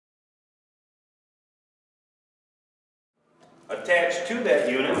attached to that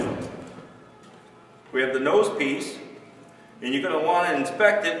unit, we have the nose piece, and you're going to want to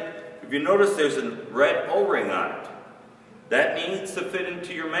inspect it. If you notice, there's a red O-ring on it. That needs to fit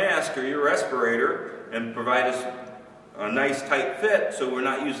into your mask or your respirator and provide us a nice tight fit so we're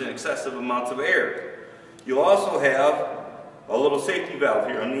not using excessive amounts of air. You'll also have a little safety valve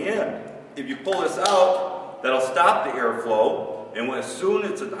here on the end. If you pull this out, that'll stop the airflow, and as soon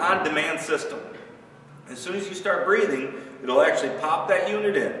as it's an on-demand system, as soon as you start breathing, it'll actually pop that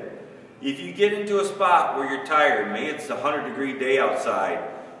unit in. If you get into a spot where you're tired, maybe it's a 100-degree day outside,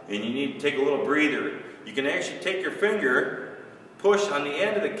 and you need to take a little breather, you can actually take your finger, push on the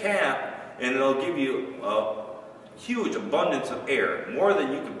end of the cap, and it'll give you a huge abundance of air, more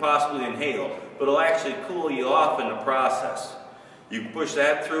than you could possibly inhale, but it'll actually cool you off in the process. You can push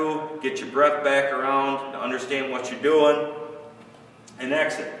that through, get your breath back around, understand what you're doing, and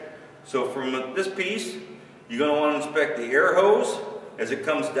exit. So from this piece, you're going to want to inspect the air hose as it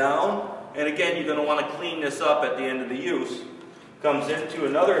comes down, and again, you're going to want to clean this up at the end of the use. Comes into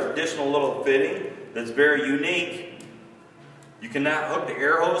another additional little fitting that's very unique. You cannot hook the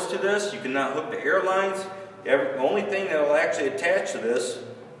air hose to this, you cannot hook the air lines. The only thing that will actually attach to this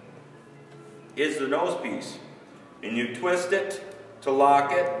is the nose piece. And you twist it to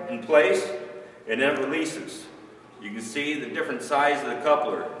lock it in place, and then it releases. You can see the different size of the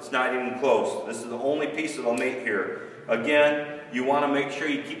coupler. It's not even close. This is the only piece that'll mate here. Again, you want to make sure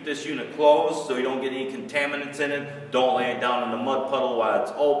you keep this unit closed so you don't get any contaminants in it. Don't lay it down in the mud puddle while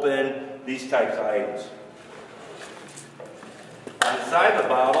it's open. These types of items. Inside the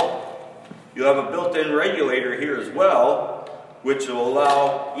bottle, you have a built-in regulator here as well, which will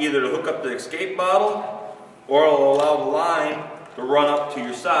allow either to hook up the escape bottle, or it will allow the line to run up to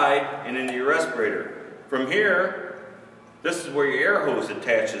your side and into your respirator. From here, this is where your air hose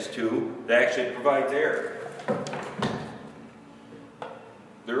attaches to that actually provides air.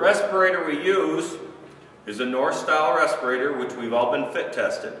 The respirator we use is a North-style respirator, which we've all been fit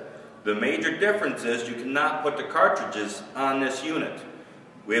tested. The major difference is you cannot put the cartridges on this unit.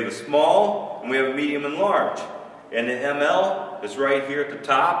 We have a small, and we have a medium and large. And the ML is right here at the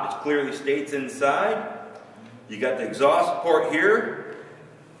top. It clearly states inside. You got the exhaust port here,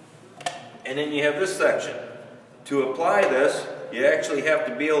 and then you have this section. To apply this, you actually have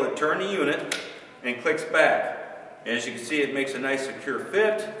to be able to turn the unit, and it clicks back. And as you can see, it makes a nice secure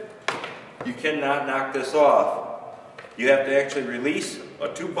fit. You cannot knock this off. You have to actually release a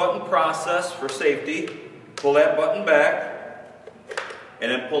 2-button process for safety. Pull that button back,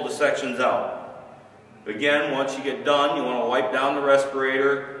 and then pull the sections out. Again, once you get done, you want to wipe down the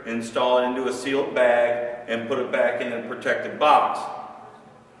respirator, install it into a sealed bag, and put it back in a protected box.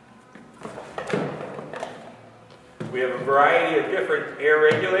 We have a variety of different air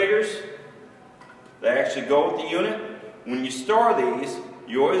regulators that actually go with the unit. When you store these,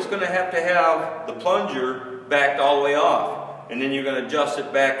 you're always going to have the plunger backed all the way off, and then you're going to adjust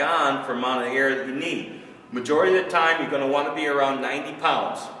it back on for the amount of air that you need. Majority of the time, you're going to want to be around 90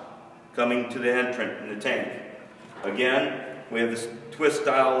 pounds coming to the entrant in the tank. Again, we have this twist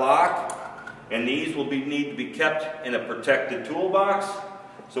style lock, and these will need to be kept in a protected toolbox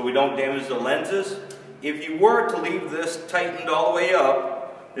so we don't damage the lenses. If you were to leave this tightened all the way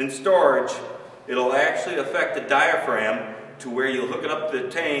up in storage, it'll actually affect the diaphragm to where you'll hook it up to the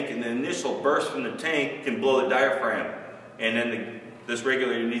tank, and the initial burst from the tank can blow the diaphragm. And then this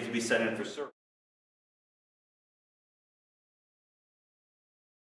regulator needs to be sent in for service.